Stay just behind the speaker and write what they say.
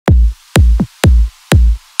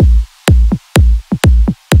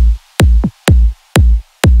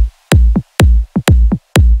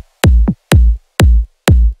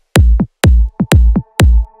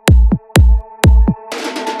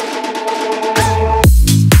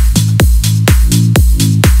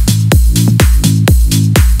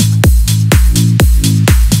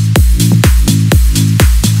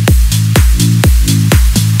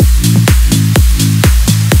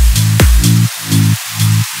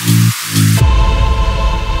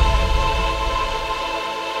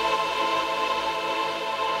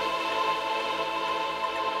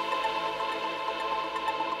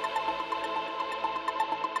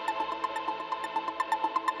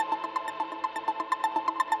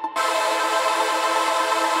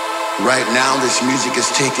Right now, this music is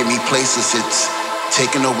taking me places. It's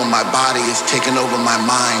taking over my body. It's taking over my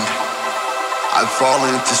mind. I've fallen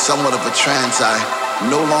into somewhat of a trance. I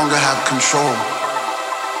no longer have control.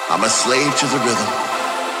 I'm a slave to the rhythm.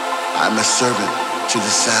 I'm a servant to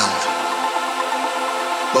the sound.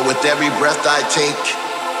 But with every breath I take,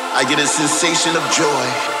 I get a sensation of joy.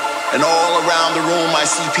 And all around the room, I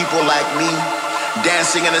see people like me,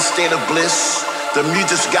 dancing in a state of bliss. The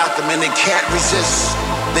music's got them and they can't resist.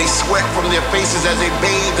 They sweat from their faces as they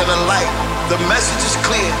bathe in the light. The message is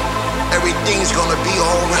clear. Everything's gonna be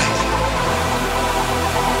alright.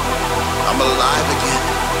 I'm alive again.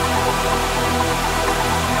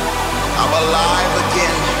 I'm alive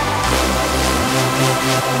again.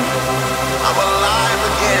 I'm alive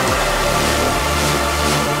again.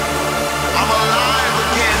 I'm alive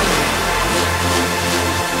again.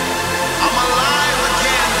 I'm alive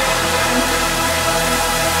again.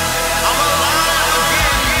 I'm alive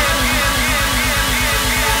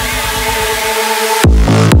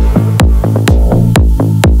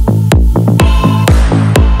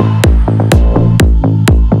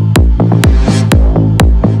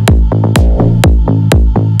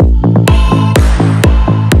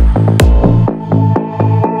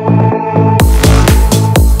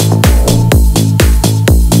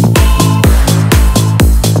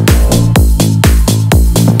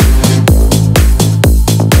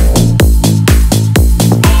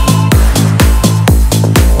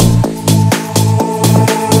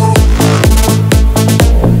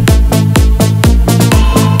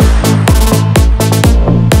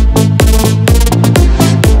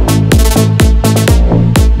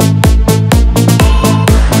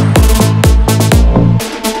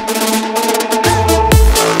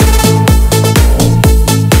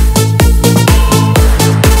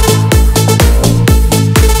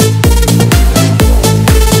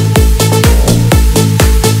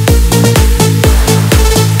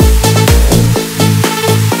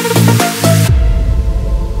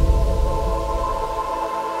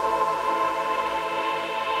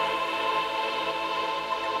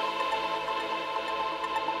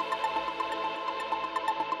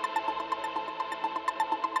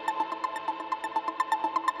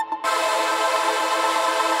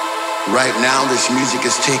Right now, this music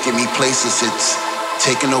is taking me places. It's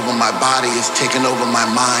taking over my body. It's taking over my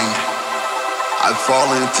mind. I've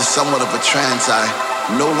fallen into somewhat of a trance. I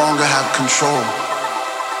no longer have control.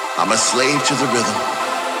 I'm a slave to the rhythm.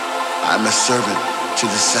 I'm a servant to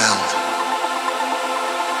the sound.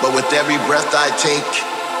 But with every breath I take,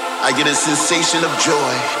 I get a sensation of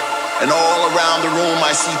joy. And all around the room,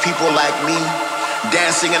 I see people like me,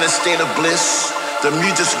 dancing in a state of bliss. The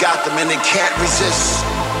music's got them and they can't resist.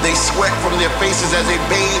 They sweat from their faces as they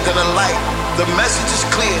bathe in the light. The message is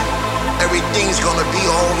clear. Everything's gonna be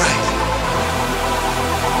alright.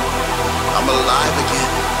 I'm alive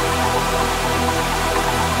again.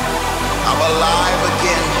 I'm alive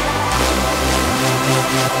again.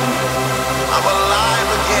 I'm alive.